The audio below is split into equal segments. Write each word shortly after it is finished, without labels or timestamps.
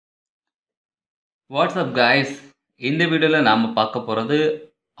What's up guys? இந்த வீடியோல நாம பார்க்க போறது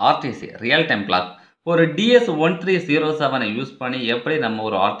RTC ரியல் டைம் கிளாக். ஒரு DS1307 யூஸ் பண்ணி எப்படி நம்ம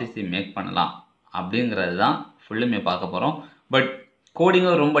ஒரு RTC மேக் பண்ணலாம் அப்படிங்கிறது தான் ஃபுல்லுமே பார்க்க போறோம். பட்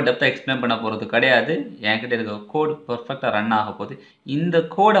கோடிங்கை ரொம்ப டெப்தா எக்ஸ்பிளைன் பண்ண போறது கிடையாது. என்கிட்ட இருக்க கோட் பெர்ஃபெக்ட்டா ரன் ஆக போகுது. இந்த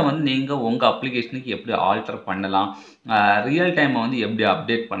கோடை வந்து நீங்க உங்க அப்ளிகேஷனுக்கு எப்படி ஆல்டர் பண்ணலாம், ரியல் டைமை வந்து எப்படி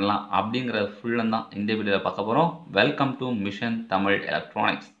அப்டேட் பண்ணலாம் அப்படிங்கிறது ஃபுல்லும் தான் இந்த வீடியோவில் பார்க்க போறோம். Welcome to mission Tamil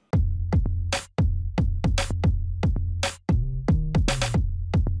electronics.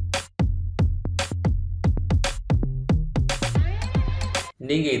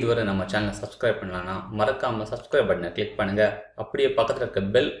 நீங்கள் இதுவரை நம்ம சேனலை சப்ஸ்கிரைப் பண்ணலான்னா மறக்காமல் சப்ஸ்கிரைப் பட்டனை கிளிக் பண்ணுங்கள். அப்படியே பக்கத்தில் இருக்க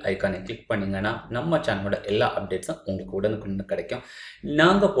பெல் ஐக்கானை கிளிக் பண்ணிங்கன்னா நம்ம சேனலோட எல்லா அப்டேட்ஸும் உங்களுக்கு உடனுக்குன்னு கிடைக்கும்.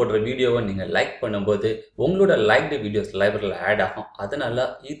 நாங்கள் போடுற வீடியோவை நீங்கள் லைக் பண்ணும்போது உங்களோட லைக்டு வீடியோஸ் லைப்ரரியில் ஆட் ஆகும். அதனால்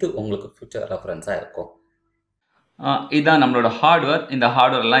இது உங்களுக்கு ஃபியூச்சர் ரெஃபரன்ஸாக இருக்கும். இதுதான் நம்மளோட ஹார்ட்வேர். இந்த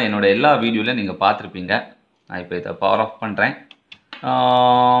ஹார்ட்வேர்லாம் என்னோட எல்லா வீடியோவில் நீங்கள் பார்த்துருப்பீங்க. நான் இப்போ இதை பவர் ஆஃப் பண்ணுறேன்.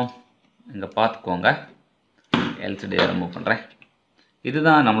 இங்கே பார்த்துக்கோங்க. எல்சிடியை ரிமூவ் பண்ணுறேன்.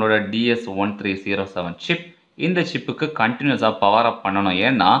 இதுதான் நம்மளோட DS1307 சிப். இந்த சிப்புக்கு கண்டினியூஸாக பவர் அப் பண்ணணும்.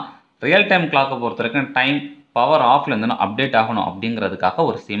 ஏன்னா ரியல் டைம் கிளாக்கை பொறுத்த வரைக்கும் டைம் பவர் ஆஃப்ல இருந்துன்னா அப்டேட் ஆகணும் அப்படிங்கிறதுக்காக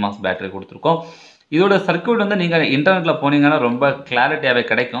ஒரு CMOS பேட்டரி கொடுத்துருக்கோம். இதோட சர்க்யூட் வந்து நீங்கள் இன்டர்நெட்டில் போனீங்கன்னா ரொம்ப கிளாரிட்டியாகவே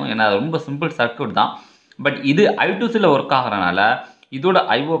கிடைக்கும். ஏன்னா ரொம்ப சிம்பிள் சர்க்யூட் தான். பட் இது I2Cயில் ஒர்க் ஆகிறனால இதோட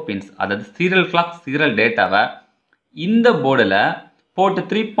IO பின்ஸ், அதாவது சீரியல் கிளாக் சீரியல் டேட்டாவை இந்த போர்டில் போர்ட்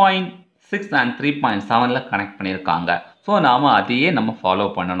 3.6 அண்ட் 3.7 கனெக்ட் பண்ணியிருக்காங்க. ஸோ நாம் அதையே நம்ம ஃபாலோ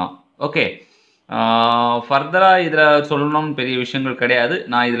பண்ணணும். ஓகே, ஃபர்தராக இதில் சொல்லணும்னு பெரிய விஷயங்கள் கிடையாது.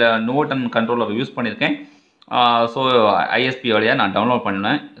 நான் இதில் நோட் அண்ட் கண்ட்ரோலர் யூஸ் பண்ணியிருக்கேன். ஸோ ISP வழியாக நான் டவுன்லோட்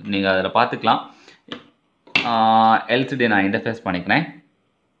பண்ணேன். நீங்கள் அதில் பார்த்துக்கலாம். LCD நான் இன்டர்ஃபேஸ் பண்ணிக்கிறேன்.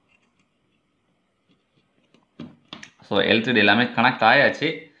 ஸோ LCD எல்லாமே கனெக்ட்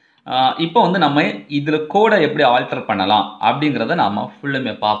ஆயாச்சு. இப்போ வந்து நம்ம இதில் கோடை எப்படி ஆல்டர் பண்ணலாம் அப்படிங்கிறத நாம்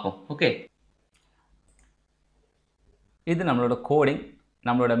ஃபுல்லுமே பார்ப்போம். ஓகே, இது நம்மளோட கோடிங்.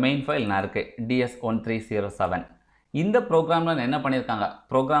 நம்மளோட மெயின் ஃபைல் நான் இருக்குது DS1307. இந்த ப்ரோக்ராமில் என்ன பண்ணியிருக்காங்க,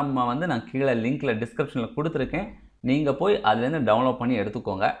 ப்ரோக்ராமை வந்து நான் கீழே லிங்க்கில் டிஸ்கிரிப்ஷனில் கொடுத்துருக்கேன். நீங்கள் போய் அதுலேருந்து டவுன்லோட் பண்ணி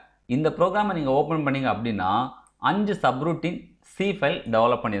எடுத்துக்கோங்க. இந்த ப்ரோக்ராமை நீங்கள் ஓப்பன் பண்ணிங்க அப்படின்னா 5 சப்ரூட்டின் C ஃபைல்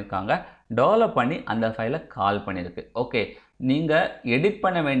டெவலப் பண்ணியிருக்காங்க. டெவலப் பண்ணி அந்த ஃபைலை கால் பண்ணியிருக்கு. ஓகே, நீங்கள் எடிட்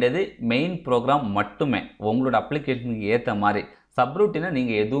பண்ண வேண்டியது மெயின் ப்ரோக்ராம் மட்டுமே. உங்களோட அப்ளிகேஷனுக்கு ஏற்ற மாதிரி சப்ரூட்டினை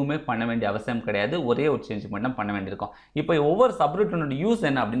நீங்கள் எதுவுமே பண்ண வேண்டிய அவசியம் கிடையாது. ஒரே ஒரு சேஞ்ச் மட்டும் பண்ண வேண்டியிருக்கும். இப்போ ஒவ்வொரு சப்ரூட்டினோட யூஸ்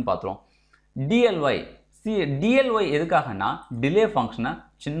என்ன அப்படின்னு பார்த்துருவோம். DLY எதுக்காகனா டிலே ஃபங்க்ஷனை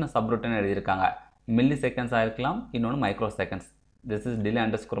சின்ன சப்ரூட்டின் எழுதியிருக்காங்க. மில்லி செகண்ட்ஸாக இருக்கலாம், இன்னொன்று micro seconds. This is delay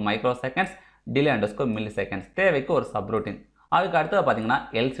underscore micro seconds, delay underscore milli seconds. தேவைக்கு ஒரு சப்ரூட்டின். அதுக்கு அடுத்தது பார்த்தீங்கன்னா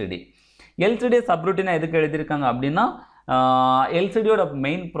LCD சப்ரூட்டினை எதுக்கு எழுதியிருக்காங்க அப்படின்னா LCDயோட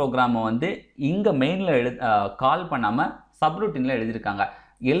மெயின் ப்ரோக்ராமை வந்து இங்கே மெயினில் கால் பண்ணாமல் சப்ரூட்டினில் எழுதியிருக்காங்க.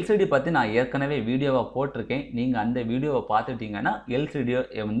 LCD பற்றி நான் ஏற்கனவே வீடியோவை போட்டிருக்கேன். நீங்கள் அந்த வீடியோவை பார்த்துட்டிங்கன்னா LCD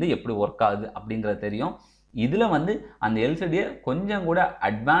வந்து எப்படி ஒர்க் ஆகுது அப்படிங்கிறது தெரியும். இதில் வந்து அந்த LCDயை கொஞ்சம் கூட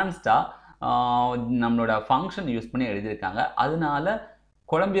அட்வான்ஸ்டாக நம்மளோட ஃபங்க்ஷன் யூஸ் பண்ணி எழுதியிருக்காங்க. அதனால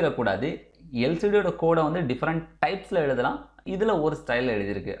குழம்பிடக்கூடாது. LCDயோட கோடை வந்து டிஃப்ரெண்ட் டைப்ஸில் எழுதலாம். இதில் ஒரு ஸ்டைலில்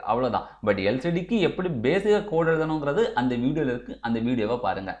எழுதியிருக்கு, அவ்வளோதான். பட் LCDக்கு எப்படி பேசிக்காக கோடு எழுதணுங்கிறது அந்த வீடியோவில் இருக்குது. அந்த வீடியோவை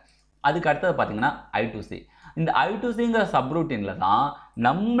பாருங்கள். அதுக்கு அடுத்தது பார்த்தீங்கன்னா I2C. இந்த I2Cங்கிற சப்ரூட்டினில் தான்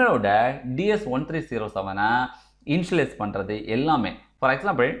நம்மளோட DS1307 இனிஷியலைஸ் பண்ணுறது எல்லாமே. ஃபார்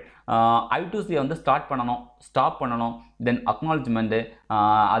எக்ஸாம்பிள் I2C வந்து ஸ்டார்ட் பண்ணணும், ஸ்டாப் பண்ணணும், தென் அக்னாலஜ்மெண்ட்டு,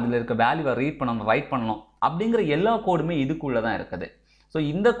 அதில் இருக்க வேல்யூவை ரீட் பண்ணணும், ரைட் பண்ணணும் அப்படிங்கிற எல்லா கோடுமே இதுக்குள்ளே தான் இருக்குது. ஸோ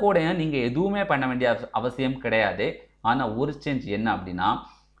இந்த கோடையை நீங்கள் எதுவுமே பண்ண வேண்டிய அவசியம் கிடையாது. ஆனால் ஒரு சேஞ்ச் என்ன அப்படின்னா,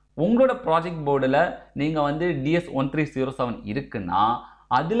 உங்களோட ப்ராஜெக்ட் போர்டில் நீங்கள் வந்து DS1307 இருக்குன்னா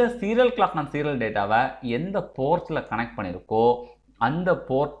அதில் சீரியல் கிளாக் அண்ட் சீரியல் டேட்டாவை எந்த போர்ட்டில் கனெக்ட் பண்ணியிருக்கோ அந்த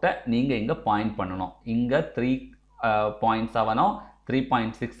போர்ட்டை நீங்கள் இங்கே பாயிண்ட் பண்ணணும். இங்கே 3.7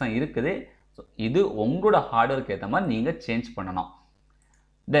 3.6 இருக்குது. ஸோ இது உங்களோட ஹார்ட்வேருக்கு ஏற்ற மாதிரி நீங்கள் சேஞ்ச் பண்ணணும்.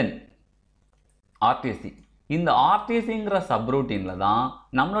 தென் RTC. இந்த RTCங்கிற சப்ரூட்டினில் தான்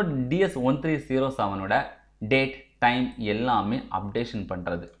நம்மளோட DS1307 டேட் டைம் எல்லாமே அப்டேஷன்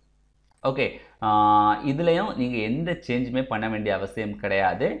பண்ணுறது. ஓகே, இதுலேயும் நீங்கள் எந்த சேஞ்சுமே பண்ண வேண்டிய அவசியம்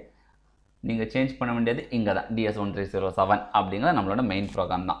கிடையாது. நீங்கள் சேஞ்ச் பண்ண வேண்டியது இங்கே தான் DS1307 அப்படிங்கிற நம்மளோட மெயின்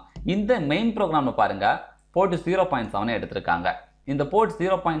ப்ரோக்ராம் தான். இந்த மெயின் ப்ரோக்ராமில் பாருங்கள், போர்ட் 0.7 எடுத்திருக்காங்க. இந்த போர்ட்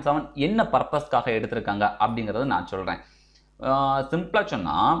 0.7 என்ன பர்பஸ்க்காக எடுத்திருக்காங்க அப்படிங்கிறத நான் சொல்கிறேன். சிம்பிளாக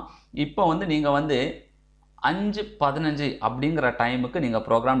சொன்னால், இப்போ வந்து நீங்கள் வந்து 5:15 அப்படிங்கிற டைமுக்கு நீங்கள்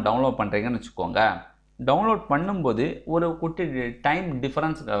ப்ரோக்ராம் டவுன்லோட் பண்ணுறீங்கன்னு வச்சுக்கோங்க. டவுன்லோட் பண்ணும்போது ஒரு குட்டி டைம்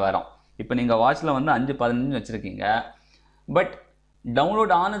டிஃபரன்ஸ் வரும். இப்போ நீங்கள் வாட்சில் வந்து 5:15 வச்சுருக்கீங்க. பட்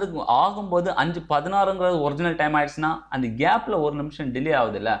டவுன்லோட் ஆனதுக்கு ஆகும்போது 5:16ங்கிறது ஒரிஜினல் டைம் ஆயிடுச்சுன்னா அந்த கேப்பில் 1 நிமிஷம் டிலே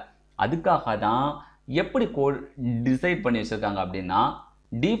ஆகுதுல்ல, அதுக்காக தான் எப்படி கோட் டிசைட் பண்ணி வச்சுருக்காங்க அப்படின்னா,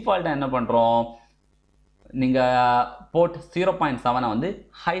 டிஃபால்ட்டாக என்ன பண்ணுறோம், நீங்கள் போர்ட் 0.7 வந்து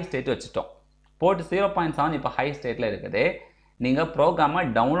ஹை ஸ்டேட் வச்சுட்டோம். போர்ட் 0.7 இப்போ ஹை ஸ்டேட்டில் இருக்குது. நீங்கள் ப்ரோக்ராமை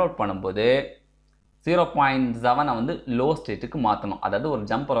டவுன்லோட் பண்ணும்போது 0.7 வந்து லோ ஸ்டேட்டுக்கு மாற்றணும். அதாவது ஒரு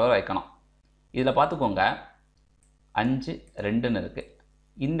ஜம்பர் வரை வைக்கணும். இதில் பார்த்துக்கோங்க 5:2ன்னு இருக்குது.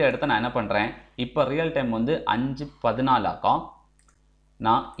 இந்த இடத்த நான் என்ன பண்ணுறேன், இப்போ ரியல் டைம் வந்து 5:14 ஆகும்.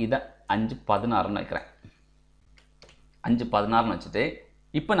 நான் இதை 5:16ன்னு வைக்கிறேன். 5:16ன்னு வச்சுட்டு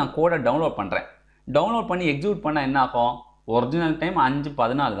இப்போ நான் கோடை டவுன்லோட் பண்ணுறேன். டவுன்லோட் பண்ணி எக்ஸிக்யூட் பண்ணால் என்ன ஆகும், ஒரிஜினல் டைம்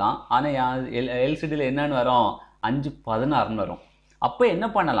 5:14 தான், ஆனால் எல்சிடியில் என்னன்னு வரும், 5:16ன்னு வரும். அப்போ என்ன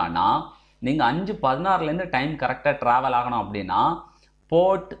பண்ணலான்னா, நீங்கள் 5:16லேருந்து டைம் கரெக்டாக ட்ராவல் ஆகணும் அப்படின்னா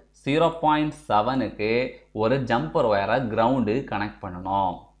போர்ட் 0.7க்கு ஒரு ஜம்பர் ஒயரை கிரவுண்டு கனெக்ட்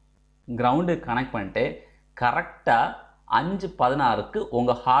பண்ணணும். கிரவுண்டு கனெக்ட் பண்ணிட்டு கரெக்டாக 5:16க்கு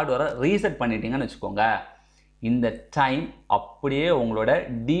உங்கள் ஹார்ட்வேரை ரீசெட் பண்ணிட்டீங்கன்னு வச்சுக்கோங்க. இந்த டைம் அப்படியே உங்களோட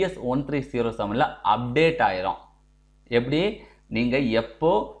DS1307ல் அப்டேட் ஆயிரும். எப்படி, நீங்கள்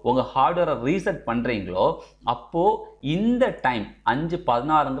எப்போ உங்கள் ஹார்ட்வேரை ரீசெட் பண்ணுறீங்களோ அப்போது இந்த டைம்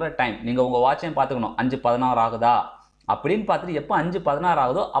 5:16ங்கிற டைம் நீங்கள் உங்கள் வாட்சையும் பார்த்துக்கணும். 5:16 ஆகுதா அப்படின்னு பார்த்துட்டு எப்போ 5:16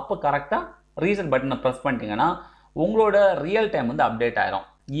 ஆகுதோ அப்போ கரெக்டாக ரீசெட் பட்டனை ப்ரெஸ் பண்ணிட்டீங்கன்னா உங்களோட ரியல் டைம் வந்து அப்டேட் ஆயிரும்.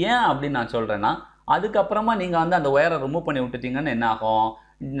 ஏன் அப்படின்னு நான் சொல்கிறேன்னா, அதுக்கப்புறமா நீங்கள் வந்து அந்த ஒயரை ரிமூவ் பண்ணி விட்டுட்டீங்கன்னு என்ன ஆகும்,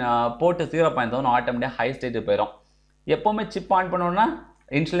 போட்டு 0.7 ஆட்டோமேட்டிக்காக ஹை ஸ்டேட்டு போயிடும். எப்போவுமே சிப் ஆன் பண்ணோன்னா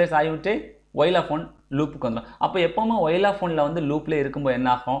இன்ஸ்டலேஸ் ஆகிவிட்டு ஒயில் ஆஃப் ஒன் லூப்புக்கு வந்துடும். அப்போ எப்போவுமே ஒயில் ஆஃப் ஒனில் வந்து லூப்பில் இருக்கும்போது என்ன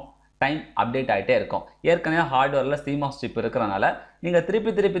ஆகும், டைம் அப்டேட் ஆகிட்டே இருக்கும். ஏற்கனவே ஹார்ட்வேரில் CMOS சிப் இருக்கிறனால நீங்கள்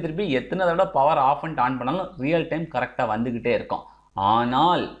திருப்பி எத்தனை தடவை பவர் ஆஃப் அண்ட் ஆன் பண்ணாலும் ரியல் டைம் கரெக்டாக வந்துக்கிட்டே இருக்கும்.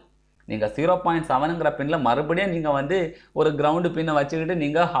 ஆனால் நீங்கள் 0.7ங்கிற பின்னில் மறுபடியும் நீங்கள் வந்து ஒரு கிரவுண்டு பின்னை வச்சுக்கிட்டு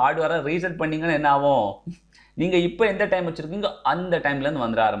நீங்கள் ஹார்ட்வேரை ரீசெட் பண்ணிங்கன்னு என்ன ஆகும், நீங்கள் இப்போ எந்த டைம் வச்சுருக்கீங்க அந்த டைம்லேருந்து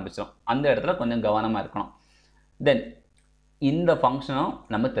வந்துட ஆரம்பிச்சிடும். அந்த இடத்துல கொஞ்சம் கவனமாக இருக்கணும். தென் இந்த ஃபங்க்ஷனும்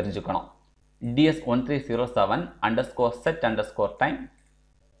நம்ம தெரிஞ்சுக்கணும். DS1307_set_time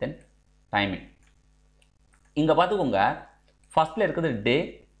தென் டைமிங். இங்கே பார்த்துக்கோங்க, ஃபஸ்ட்டில் இருக்கிறது டே,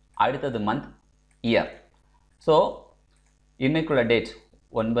 அடுத்தது மந்த், இயர். ஸோ இன்னைக்குள்ள டேட்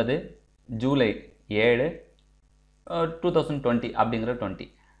 9 ஜூலை 7 2020 அப்படிங்கிற 20.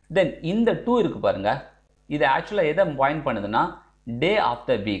 தென் இந்த 2 இருக்குது பாருங்கள், இது ஆக்சுவலாக எதை பாயிண்ட் பண்ணுதுன்னா டே ஆஃப்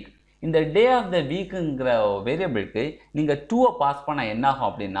த வீக். இந்த டே ஆஃப் த வீக்குங்கிற வேரியபிளுக்கு நீங்கள் 2-ஐ பாஸ் பண்ண என்ன ஆகும்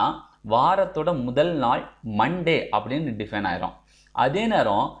அப்படின்னா வாரத்தோட முதல் நாள் மண்டே அப்படின்னு டிஃபைன் ஆயிரும். அதே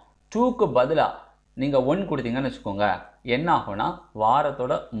நேரம் 2க்கு பதிலாக நீங்கள் 1 கொடுத்தீங்கன்னு வச்சுக்கோங்க, என்ன ஆகும்னா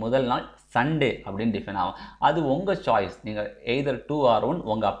வாரத்தோட முதல் நாள் சண்டே அப்படின்னு டிஃபைன் ஆகும். அது உங்கள் சாய்ஸ், நீங்கள் எய்தர் 2 or 1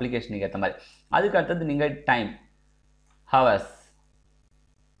 உங்கள் அப்ளிகேஷனுக்கு ஏற்ற மாதிரி. அதுக்கு அடுத்தது நீங்கள் time, hours,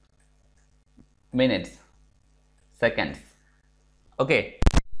 minutes, seconds. Okay,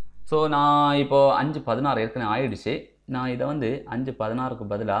 so நான் இப்போது 5:16 ஏற்கனவே ஆயிடுச்சு. நான் இதை வந்து 5:16க்கு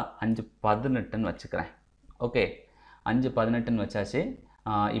பதிலாக 5:18ன்னு வச்சுக்கிறேன். ஓகே, 5:18ன்னு வச்சாச்சு.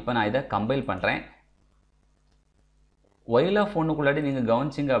 இப்போ நான் இதை கம்பைல் பண்ணுறேன். ஒயில் ஆஃப் ஒன்றுக்குள்ளாடி நீங்கள்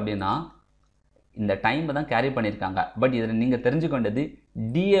கவனிச்சிங்க அப்படின்னா இந்த டைமை தான் கேரி பண்ணியிருக்காங்க. பட் இதில் நீங்கள் தெரிஞ்சுக்க வேண்டியது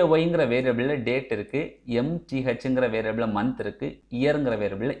DAYங்கிற வேரியபிளில் டேட் இருக்குது, MTHங்கிற வேரியபிளில் மந்த் இருக்குது, இயருங்கிற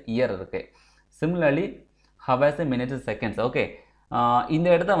வேரியபிளில் இயர் இருக்குது. Similarly hours, minutes, seconds. Okay, இந்த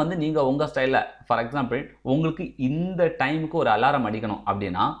இடத்த வந்து நீங்கள் உங்கள் ஸ்டைலில், ஃபார் எக்ஸாம்பிள் உங்களுக்கு இந்த டைமுக்கு ஒரு அலாரம் அடிக்கணும்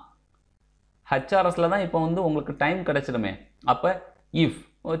அப்படின்னா HRSல தான் இப்போ வந்து உங்களுக்கு டைம் கிடச்சிடுமே. அப்போ இஃப்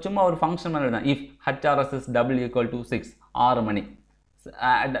சும்மா ஒரு ஃபங்க்ஷன் மாதிரி தான், if HRS is W=6 6 money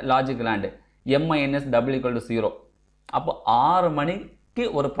logic land M-double =0. அப்போ 6 மணிக்கு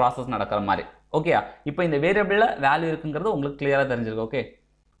ஒரு ப்ராசஸ் நடக்கிற மாதிரி. ஓகே, இப்போ இந்த வேரியபிளில் வேல்யூ இருக்குங்கிறது உங்களுக்கு கிளியராக தெரிஞ்சிருக்கு. ஓகே,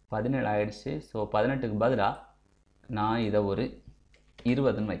 17 ஆயிடுச்சு. ஸோ 18க்கு பதிலாக நான் இதை ஒரு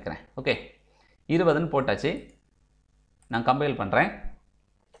 20ன்னு வைக்கிறேன். ஓகே, 20ன்னு போட்டாச்சு. நான் கம்பைல் பண்ணுறேன்.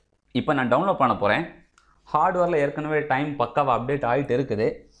 இப்போ நான் டவுன்லோட் பண்ண போகிறேன். ஹார்ட்வேரில் ஏற்கனவே டைம் பக்காவாக அப்டேட் ஆகிட்டு இருக்குது.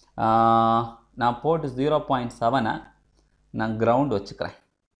 நான் போட்டு 0.7 நான் கிரவுண்ட் வச்சுக்கிறேன்.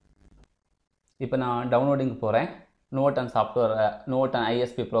 இப்போ நான் டவுன்லோடிங் போகிறேன். Note and software, note and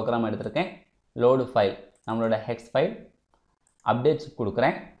ISP program எடுத்திருக்கேன். லோடு ஃபைல், நம்மளோட ஹெக்ஸ் ஃபைல், அப்டேட் சிப்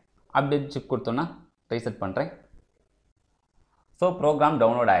கொடுக்குறேன். அப்டேட் சிப் கொடுத்தோன்னா ரீசெட் பண்ணுறேன். ஸோ ப்ரோக்ராம்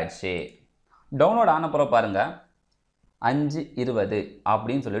டவுன்லோட் ஆகிடுச்சு. டவுன்லோட் ஆனப்புறம் பாருங்கள் 5:20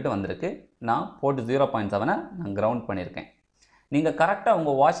 அப்படின்னு சொல்லிட்டு வந்திருக்கு. நான் போட்டு 0.7 நான் கிரவுண்ட் பண்ணியிருக்கேன். நீங்கள் கரெக்டாக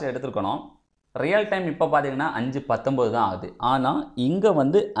உங்கள் வாட்சில் எடுத்துருக்கணும். ரியல் டைம் இப்போ பார்த்தீங்கன்னா 5:19 தான் ஆகுது. ஆனால் இங்கே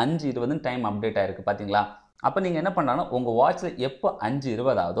வந்து 5:20 டைம் அப்டேட் ஆகிருக்கு பார்த்தீங்களா. அப்போ நீங்கள் என்ன பண்ணாலும் உங்கள் வாட்சில் எப்போ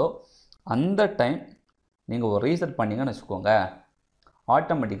 5:20 ஆகுதோ அந்த டைம் நீங்கள் ஒரு ரீசெட் பண்ணிங்கன்னு வச்சுக்கோங்க,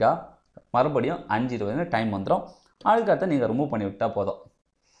 ஆட்டோமேட்டிக்காக மறுபடியும் 5:20 டைம் வந்துடும். அதுக்கடுத்து நீங்கள் ரிமூவ் பண்ணி விட்டால் போதும்.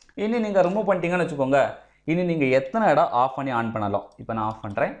 இனி நீங்கள் ரிமூவ் பண்ணிட்டீங்கன்னு வச்சுக்கோங்க, இனி நீங்கள் எத்தனை இடம் ஆஃப் பண்ணி ஆன் பண்ணலாம். இப்போ நான் ஆஃப்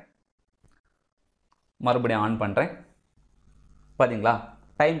பண்ணுறேன், மறுபடியும் ஆன் பண்ணுறேன். பார்த்தீங்களா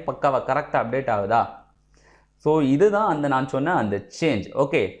டைம் பக்காவாக கரெக்டாக அப்டேட் ஆகுதா? ஸோ இதுதான் அந்த நான் சொன்ன அந்த சேஞ்ச்.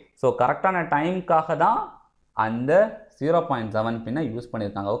 ஓகே, ஸோ கரெக்டான டைமுக்காக தான் அந்த 0.7 பின்னை யூஸ்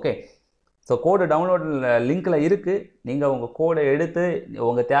பண்ணியிருக்காங்க. ஓகே, ஸோ கோடு டவுன்லோட் லிங்க்கில் இருக்குது. நீங்கள் உங்கள் கோடை எடுத்து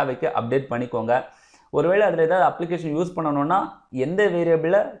உங்கள் தேவைக்கு அப்டேட் பண்ணிக்கோங்க. ஒருவேளை அதில் ஏதாவது அப்ளிகேஷன் யூஸ் பண்ணணுன்னா எந்த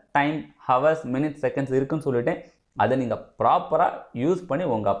வேரியபிளில் டைம், ஹவர்ஸ், மினிட்ஸ், செகண்ட்ஸ் இருக்குன்னு சொல்லிவிட்டு அதை நீங்கள் ப்ராப்பராக யூஸ் பண்ணி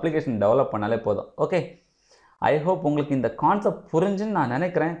உங்கள் அப்ளிகேஷன் டெவலப் பண்ணாலே போதும். ஓகே, ஐ ஹோப் உங்களுக்கு இந்த கான்செப்ட் புரிஞ்சுன்னு நான்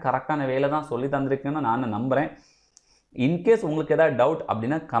நினைக்கிறேன். கரெக்டான வேலை தான் சொல்லி தந்திருக்கேன்னு நான் நம்புகிறேன். இன்கேஸ் உங்களுக்கு ஏதாவது டவுட்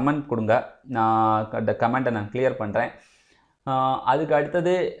அப்படின்னா கமெண்ட் கொடுங்க, நான் அந்த கமெண்ட்டை நான் கிளியர் பண்ணுறேன். அதுக்கு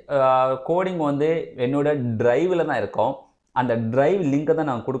அடுத்தது கோடிங் வந்து என்னோட டிரைவில் தான் இருக்கும். அந்த டிரைவ் லிங்கை தான்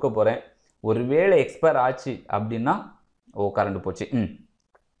நான் கொடுக்க போகிறேன். ஒருவேளை எக்ஸ்பயர் ஆச்சு அப்படின்னா கரண்ட் போச்சு.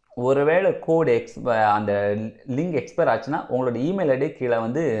 ஒருவேளை கோடு அந்த லிங்க் எக்ஸ்பயர் ஆச்சுன்னா உங்களோட இமெயில் ஐடி கீழே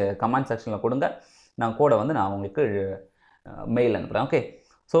வந்து கமெண்ட் செக்ஷனில் கொடுங்க. நான் கோடை வந்து நான் உங்களுக்கு மெயில் அனுப்புகிறேன். Okay,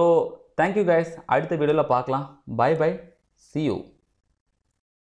 so thank you guys. அடுத்த வீடியோவில் பார்க்கலாம். By by, see you.